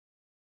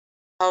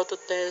How to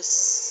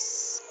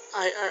test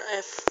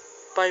IRF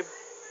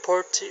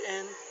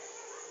 540N.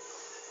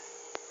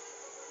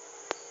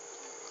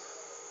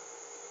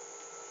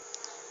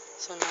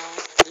 So now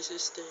this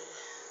is the,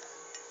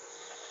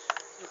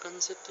 you can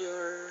set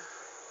your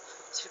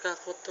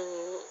Shikaku to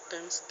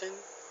times 10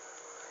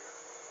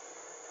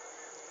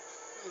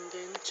 and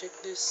then check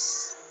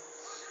this.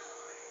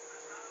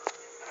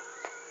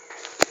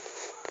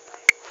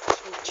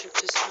 So check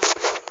this out.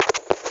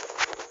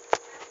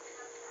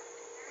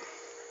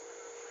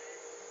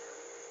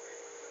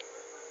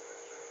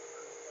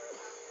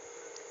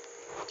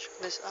 Check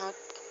this out.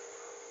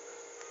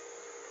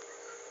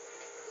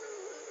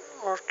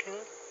 Working.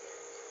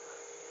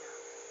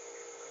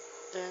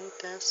 Then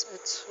test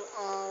it's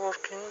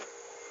working.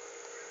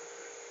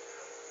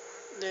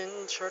 Then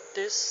short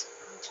this.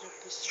 Check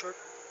this short.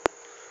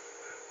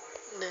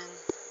 Then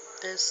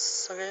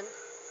test again.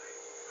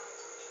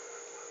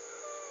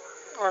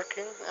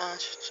 Working.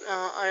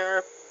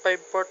 IRF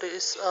 540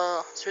 is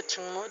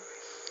switching mode.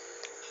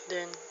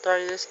 Then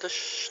try this to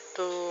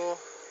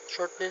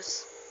short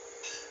this.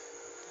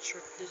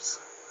 Short this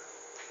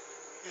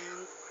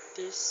and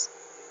this.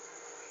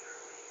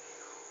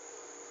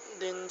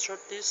 Then short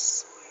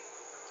this.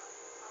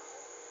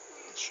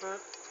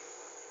 Short.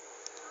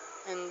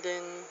 And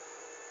then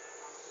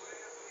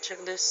check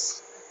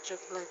this. Check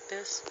like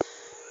this.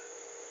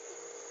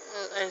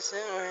 I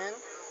say when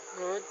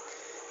good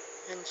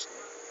and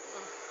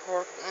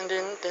work, and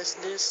then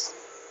test this,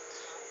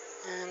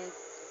 and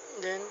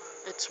then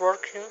it's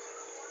working.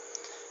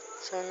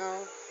 So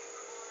now,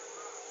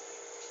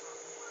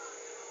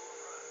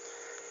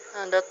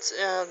 and that's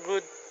a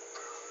good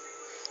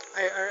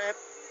IRF.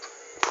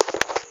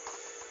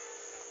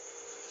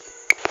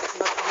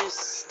 But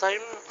this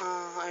time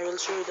I will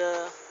show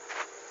the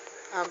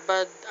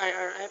bad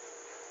IRF.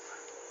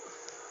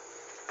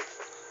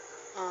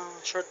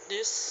 Short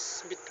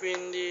this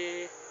between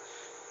the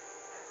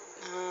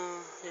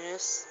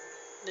yes.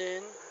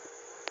 Then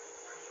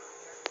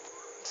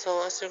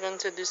so as you can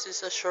see, this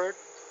is a short.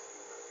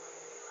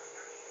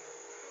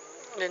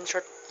 Then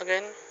short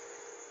again.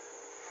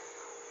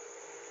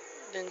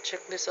 Then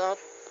check this out.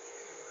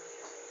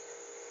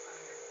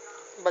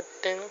 But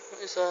then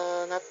is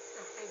not.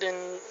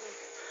 Then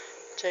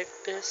check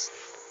this.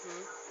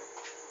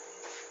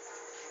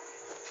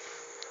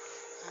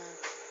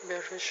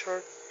 Very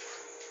short.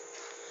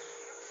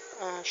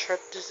 Short.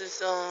 This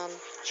is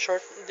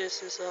short.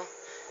 This is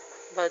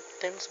bad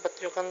things. But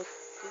you can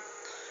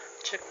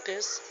check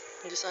this.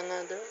 This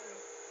another.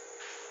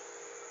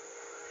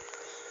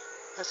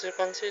 As you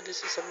can see,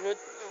 this is a good.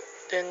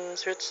 Then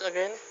switch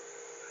again.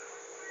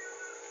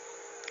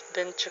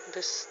 Then check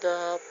this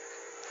the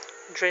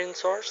drain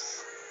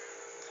source,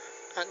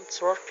 and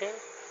it's working.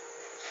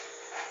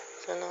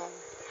 So now,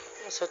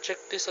 so check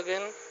this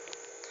again.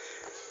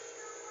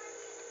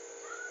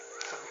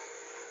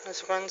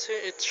 As you can see,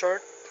 it's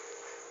short.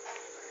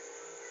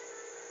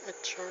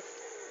 It's short.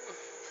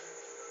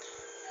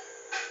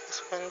 As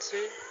you can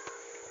see,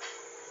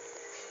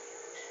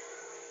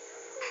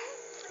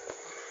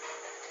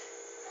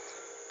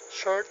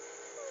 short.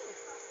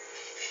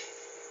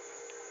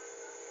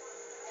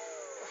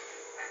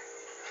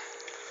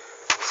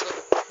 So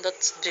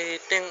that's the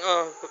thing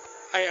of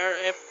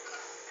IRF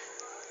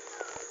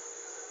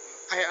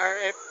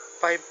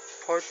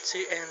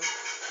 540 and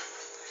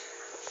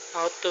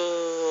how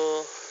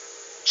to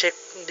check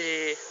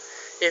the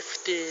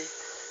if the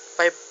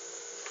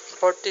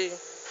 540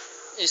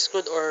 is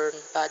good or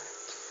bad.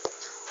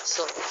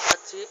 So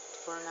that's it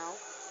for now.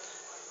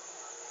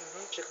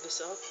 Check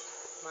this out,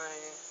 my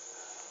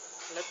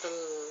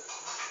little.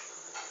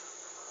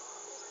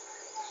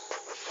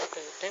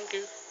 Okay, thank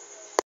you.